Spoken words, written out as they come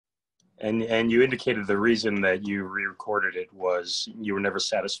And you indicated the reason that you re-recorded it was you were never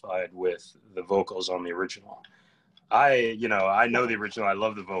satisfied with the vocals on the original. I know the original. I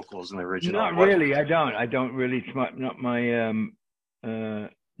love the vocals in the original. Not really. I don't really. It's not my.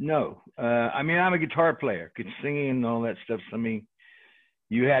 No. I mean, I'm a guitar player. Good singing and all that stuff. I mean,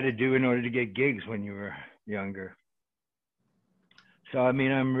 you had to do in order to get gigs when you were younger. So I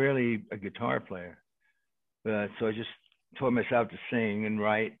mean, I'm really a guitar player. So I just taught myself to sing and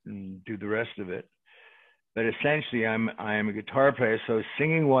write and do the rest of it. But essentially, I am a guitar player. So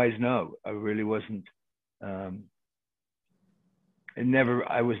singing wise, no, I really wasn't. I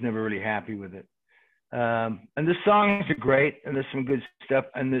was never really happy with it. And the songs are great, and there's some good stuff,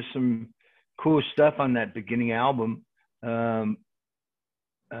 and there's some cool stuff on that beginning album. The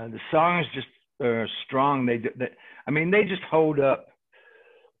songs just are strong. They just hold up,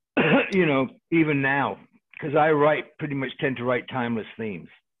 even now, because I pretty much tend to write timeless themes.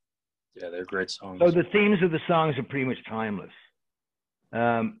 Yeah, they're great songs. So the themes of the songs are pretty much timeless.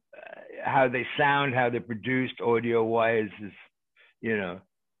 How they sound, how they're produced, audio-wise is,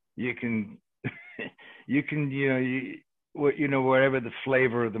 you can, whatever the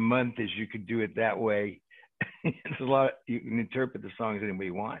flavor of the month is, you could do it that way. There's a lot. You can interpret the songs any way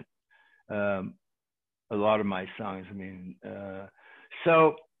you want. A lot of my songs,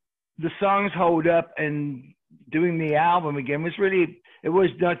 so the songs hold up, and doing the album again it was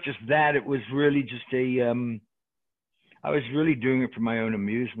not just that. It was really just I was really doing it for my own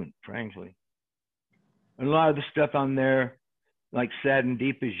amusement, frankly. And a lot of the stuff on there, like Sad and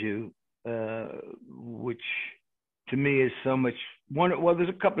Deep as You, which to me is so much well, there's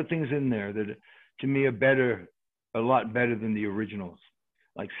a couple of things in there that to me are a lot better than the originals,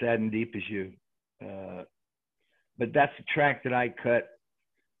 like Sad and Deep as You. But that's a track that I cut.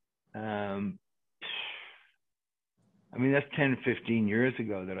 That's 10, 15 years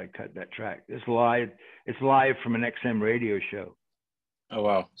ago that I cut that track. It's live from an XM radio show. Oh,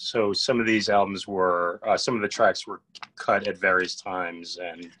 wow. So some of these albums some of the tracks were cut at various times.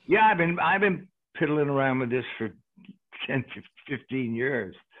 And yeah, I've been piddling around with this for 10, 15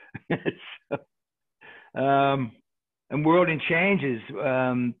 years. And World in Changes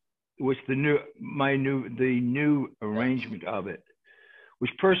was the new arrangement of it,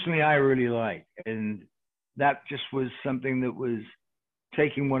 which personally I really like. And that just was something that was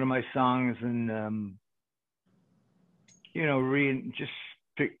taking one of my songs and,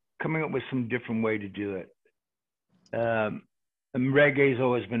 coming up with some different way to do it. And reggae's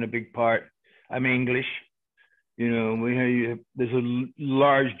always been a big part. I'm English. There's a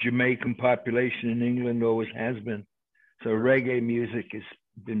large Jamaican population in England, always has been. So reggae music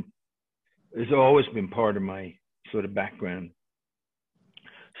has always been part of my sort of background.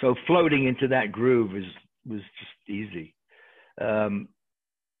 So floating into that groove was just easy.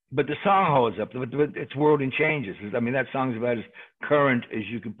 But the song holds up. It's World in Changes. That song's about as current as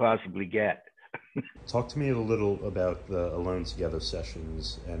you could possibly get. Talk to me a little about the Alone Together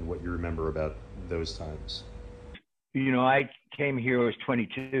sessions and what you remember about those times. I came here, I was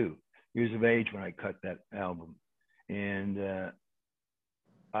 22 years of age when I cut that album. And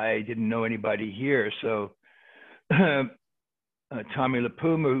I didn't know anybody here. So Tommy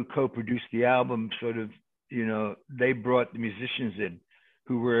LaPuma, who co-produced the album, sort of, they brought the musicians in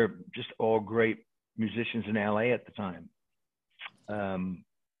who were just all great musicians in LA at the time.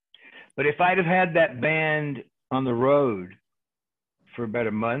 But if I'd have had that band on the road for about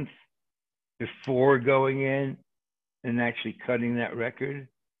a month before going in and actually cutting that record,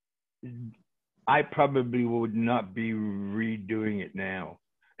 I probably would not be redoing it now,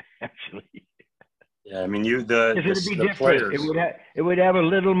 actually. Yeah, the players. It would have a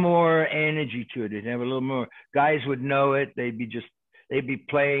little more energy to it. It'd have a little more. Guys would know it. They'd be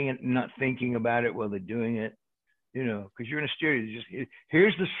playing it and not thinking about it while they're doing it. Because you're in a studio.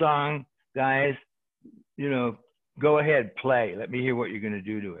 Here's the song, guys. Go ahead, play. Let me hear what you're going to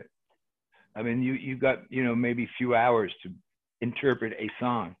do to it. You got maybe a few hours to interpret a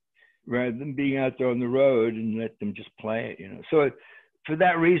song, rather than being out there on the road and let them just play it. So for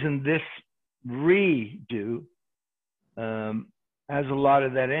that reason, this redo has a lot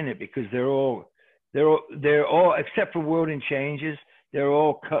of that in it, because they're all except for World in Changes, they're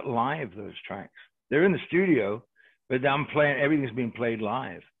all cut live. Those tracks, they're in the studio, but I'm playing, everything's being played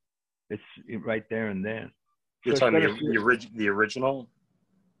live. It's right there and then. You're talking the original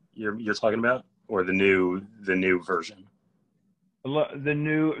you're talking about, or the new version?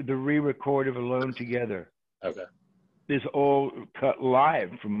 The re-record of Alone Together. Okay. Is all cut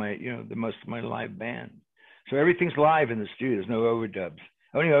live from my, the most of my live band. So everything's live in the studio. There's no overdubs.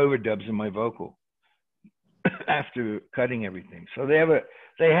 Only overdubs in my vocal after cutting everything. So they have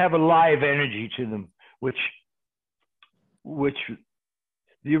they have a live energy to them, which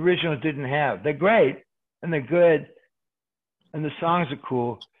the original didn't have. They're great and they're good and the songs are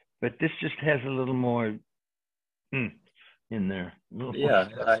cool, but this just has a little more in there. Yeah,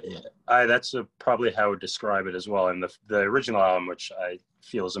 that's probably how I would describe it as well. And the original album, which I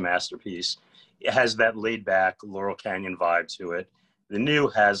feel is a masterpiece, it has that laid back Laurel Canyon vibe to it. The new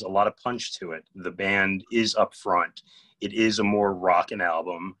has a lot of punch to it. The band is up front. It is a more rockin'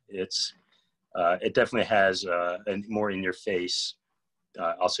 album. It definitely has a more in your face,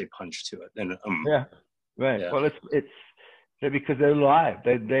 I'll say, punch to it. And yeah, right. Yeah. Well, it's because they're live.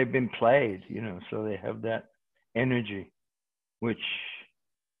 They've been played, you know, so they have that energy, which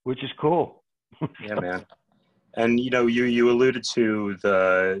is cool. Yeah, man. And you know, you alluded to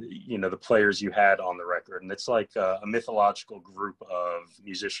the players you had on the record, and it's like a mythological group of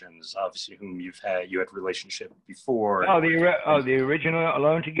musicians, obviously, whom you had relationship before. Oh, the original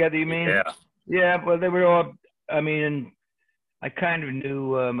Alone Together, you mean? Yeah. Yeah, well, they were all. I mean, I kind of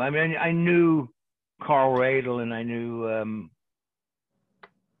knew. I knew Carl Radle, and I knew a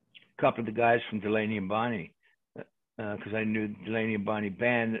couple of the guys from Delaney and Bonnie. Because I knew Delaney and Bonnie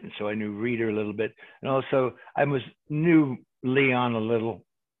band, and so I knew Reader a little bit, and also I knew Leon a little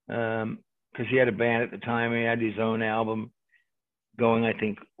because he had a band at the time. He had his own album going. I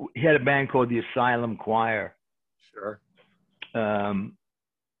think he had a band called the Asylum Choir. Sure.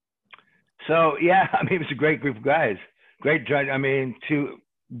 So yeah, I mean, it was a great group of guys. Great drum. I mean, two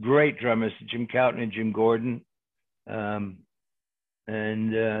great drummers, Jim Cowton and Jim Gordon. And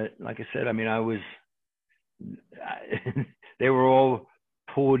like I said, I mean, they were all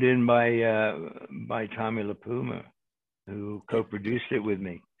pulled in by Tommy LaPuma, who co-produced it with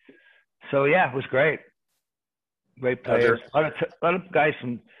me. So yeah, it was great. Great players. A lot of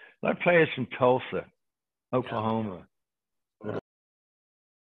players from Tulsa, Oklahoma.